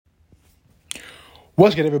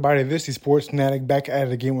What's good, everybody? This is Sports Fanatic back at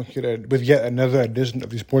it again with yet another edition of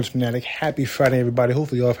the Sports Fanatic. Happy Friday, everybody!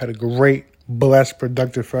 Hopefully, y'all have had a great, blessed,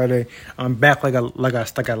 productive Friday. I'm back like I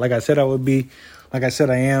said I would be, like I said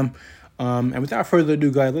I am. And without further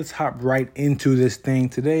ado, guys, let's hop right into this thing.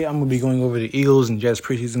 Today, I'm gonna be going over the Eagles and Jets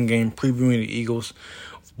preseason game, previewing the Eagles.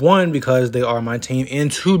 One, because they are my team, and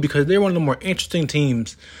two, because they're one of the more interesting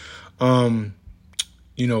teams, coming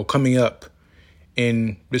up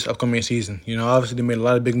in this upcoming season. Obviously they made a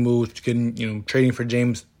lot of big moves, trading for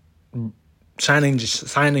James, signing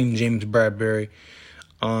James Bradbury,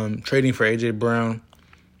 trading for AJ Brown,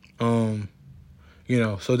 so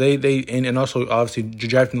they and also obviously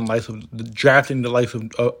drafting the likes of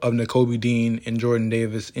Nakobe Dean and Jordan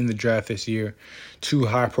Davis in the draft this year, two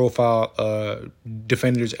high profile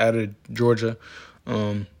defenders out of Georgia.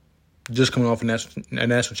 Just coming off a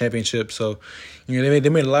national championship, so they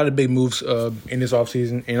made a lot of big moves in this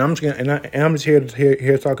offseason, and I'm just here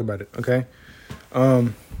to talk about it. Okay,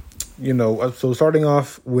 so starting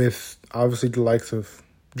off with obviously the likes of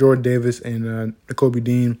Jordan Davis and Nakobe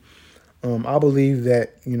Dean. I believe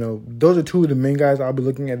that those are two of the main guys I'll be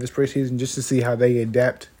looking at this preseason just to see how they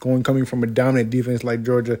adapt coming from a dominant defense like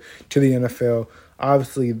Georgia to the NFL.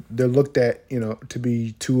 Obviously, they're looked at to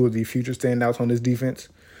be two of the future standouts on this defense.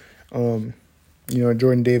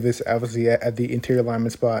 Jordan Davis obviously at the interior lineman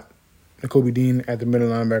spot, Nakobe Dean at the middle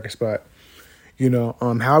linebacker spot.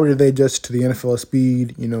 How do they adjust to the NFL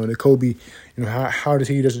speed? Nakobe, how does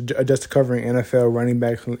he adjust to covering NFL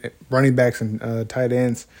running backs and tight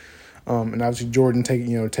ends? And obviously Jordan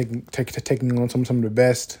taking on some of the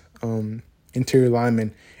best interior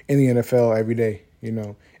linemen in the NFL every day.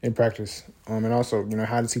 In practice. And also,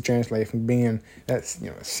 how does he translate from being that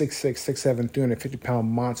 6'6", 6'7", 350-pound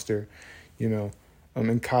monster,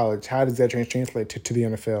 in college? How does that translate to the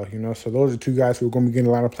NFL? So those are two guys who are going to be getting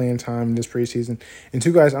a lot of playing time in this preseason, and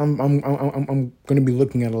two guys I'm going to be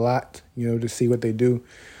looking at a lot, to see what they do.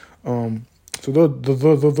 So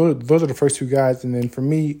those are the first two guys, and then for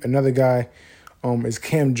me, another guy is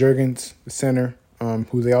Cam Jurgens, the center,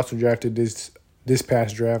 who they also drafted this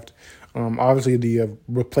past draft. Obviously, the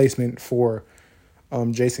replacement for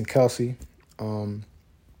Jason Kelce.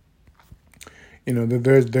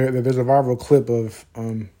 There's a viral clip of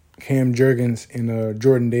Cam Jurgens and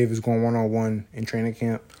Jordan Davis going one-on-one in training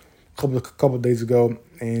camp a couple of days ago,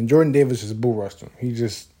 and Jordan Davis just bull rushed him. He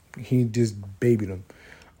just babied him.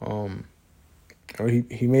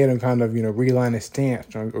 He made him kind of realign his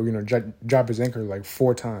stance or drop his anchor like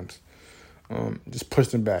 4 times. Just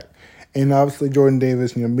pushed him back. And obviously Jordan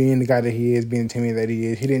Davis, being the guy that he is, being the teammate that he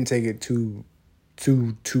is, he didn't take it too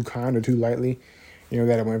kind or too lightly,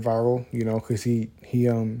 that it went viral, because he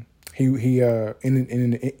in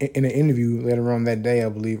an interview later on that day, I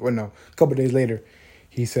believe, or no, a couple of days later,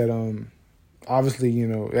 he said, obviously,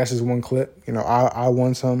 that's just one clip. I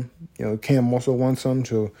won some, Cam also won some.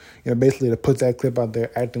 So, basically to put that clip out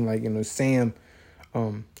there, acting like,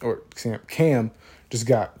 Cam just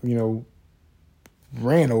got,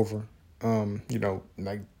 ran over.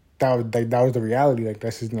 Like that was the reality. Like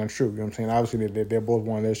that's just not true. You know what I'm saying? Obviously, they're both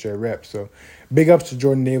one of their share reps. So, big ups to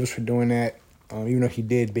Jordan Davis for doing that. Even though he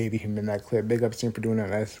did baby him in that clip, big ups to him for doing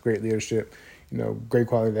that. That's great leadership. Great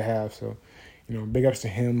quality to have. So, big ups to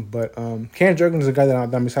him. But Cam Jurgens is a guy that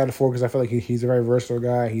I'm excited for because I feel like he's a very versatile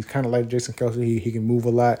guy. He's kind of like Jason Kelce. He can move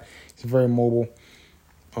a lot. He's very mobile,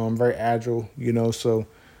 very agile. So.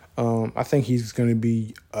 I think he's going to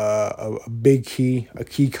be a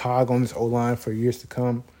key cog on this O-line for years to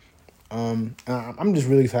come. I'm just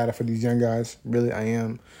really excited for these young guys. Really, I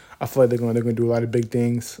am. I feel like they're going to do a lot of big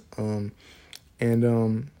things. Starting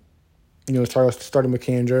with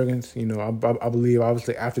Cam Jurgens, I believe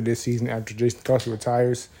obviously after this season, after Jason Kelce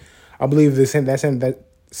retires, I believe that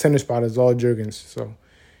center spot is all Jurgens. So,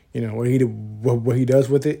 what he does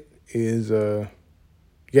with it is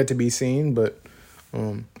yet to be seen, but.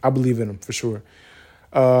 I believe in him for sure.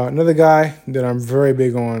 Another guy that I'm very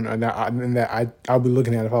big on and that I'll be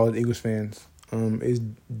looking at if I was Eagles fans is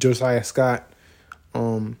Josiah Scott.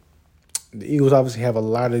 The Eagles obviously have a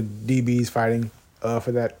lot of DBs fighting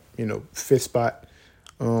for that 5th spot.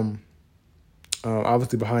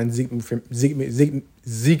 Obviously behind Zeke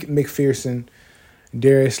McPherson,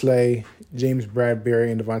 Darius Slay, James Bradbury,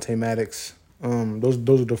 and Devontae Maddox. Those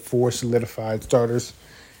are the 4 solidified starters.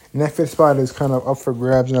 And that 5th spot is kind of up for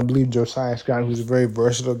grabs, and I believe Josiah Scott, who's a very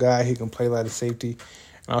versatile guy, he can play a lot of safety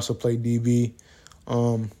and also play DB,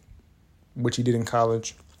 which he did in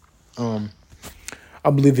college. I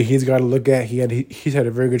believe that he's got to look at. He's had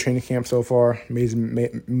a very good training camp so far. Made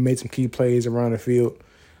some key plays around the field,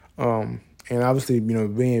 And obviously,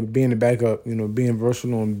 being a backup, being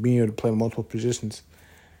versatile and being able to play multiple positions,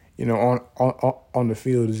 on the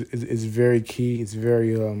field is very key. It's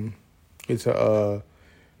very it's a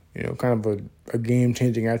kind of a game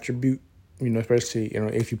changing attribute. Especially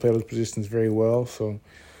if you play those positions very well. So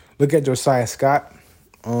look at Josiah Scott.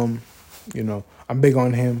 I'm big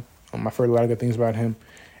on him. I've heard a lot of good things about him,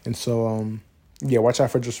 and so watch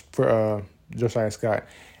out for Josiah Scott.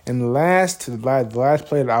 And the last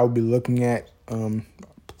player that I will be looking at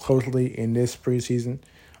closely in this preseason,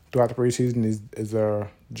 throughout the preseason, is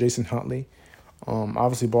Jason Huntley.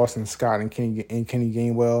 Obviously, Boston Scott and Kenny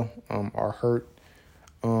Gainwell are hurt.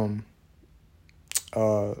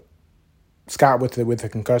 Scott with a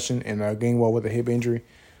concussion and Gainwell with a hip injury.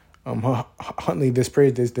 Huntley the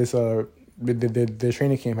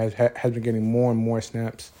training camp has been getting more and more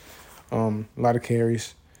snaps, a lot of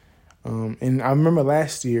carries. And I remember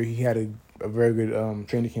last year he had a very good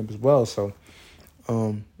training camp as well. So,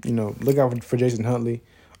 look out for Jason Huntley.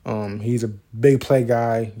 He's a big play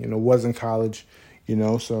guy, was in college,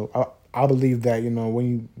 so I believe that,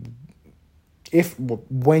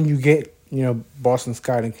 when you get, Boston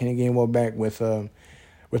Scott and Kenny Gainwell back with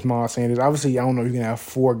Miles Sanders, obviously, I don't know if you can have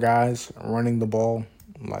 4 guys running the ball,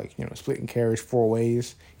 like, splitting carries 4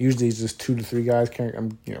 ways. Usually it's just 2 to 3 guys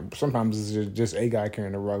carrying, sometimes it's just a guy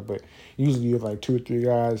carrying the rock, but usually you have like 2 or 3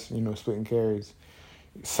 guys, splitting carries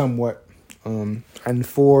somewhat. And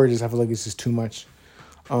 4, I feel like it's just too much.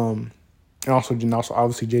 And also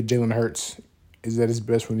obviously Jalen Hurts is at his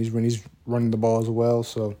best when he's running the ball as well.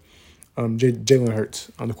 So Jalen Hurts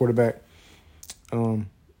on the quarterback.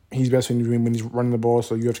 He's best when he's running the ball,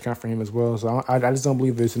 so you have to count for him as well. So I just don't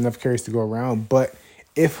believe there's enough carries to go around. But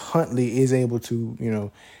if Huntley is able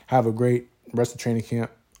to, have a great rest of training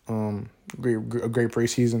camp, a great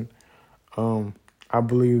preseason, I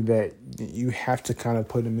believe that you have to kind of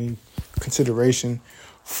put him in consideration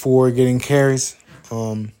for getting carries.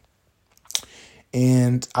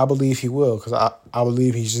 And I believe he will, because I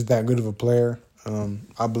believe he's just that good of a player.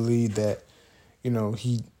 I believe that,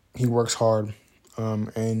 he works hard.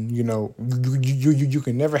 And you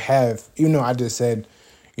can never have, even though I just said,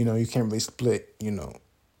 you can't really split,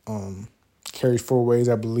 carries 4 ways.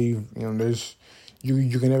 I believe, there's,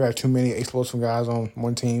 you can never have too many explosive guys on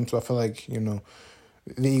one team. So I feel like,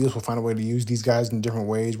 the Eagles will find a way to use these guys in different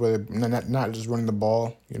ways, whether not just running the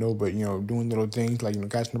ball, but, doing little things like,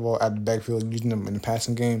 catching the ball out of the backfield, using them in the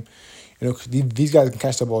passing game. 'Cause these guys can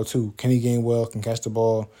catch the ball too. Kenny Gainwell can catch the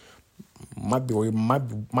ball. Might be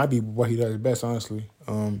what he does best, honestly.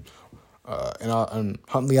 And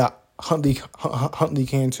Huntley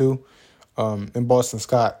can too. And Boston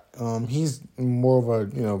Scott, he's more of a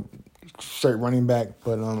straight running back,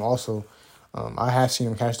 but also I have seen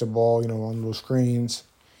him catch the ball, on those screens,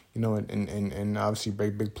 and obviously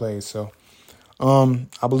break big plays. So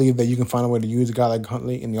I believe that you can find a way to use a guy like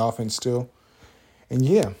Huntley in the offense still. And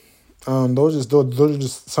yeah. Those are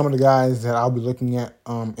just some of the guys that I'll be looking at.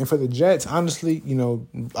 And for the Jets, honestly,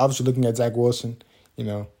 obviously looking at Zach Wilson,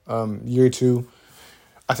 year 2,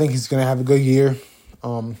 I think he's gonna have a good year.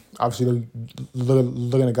 Obviously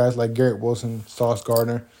looking at guys like Garrett Wilson, Sauce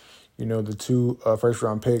Gardner, the 2 first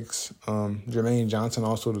round picks, Jermaine Johnson,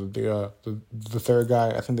 also the third guy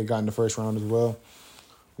I think they got in the first round as well.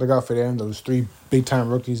 Look out for them. Those 3 big time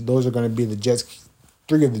rookies. Those are going to be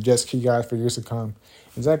 3 of the Jets' key guys for years to come.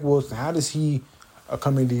 And Zach Wilson, how does he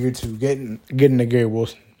come into year 2, getting to Gary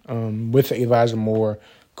Wilson with Elijah Moore,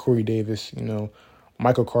 Corey Davis,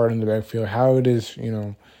 Michael Carter in the backfield? How does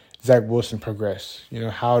Zach Wilson progress?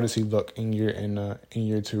 How does he look in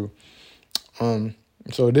year 2?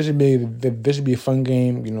 So this should be a fun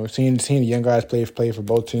game. Seeing the young guys play for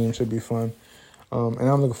both teams should be fun. And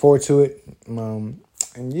I'm looking forward to it. And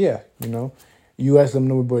yeah, you guys let me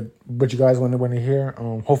know what you guys want to hear.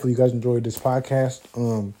 Hopefully you guys enjoyed this podcast.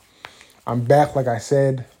 I'm back, like I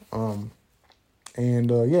said. And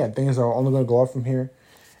things are only going to go up from here.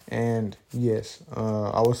 And yes,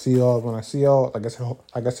 I will see y'all when I see y'all.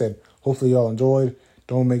 Like I said, hopefully y'all enjoyed.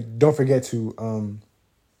 Don't forget to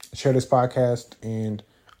share this podcast and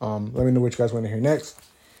let me know what you guys want to hear next.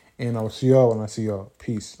 And I will see y'all when I see y'all.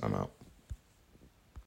 Peace. I'm out.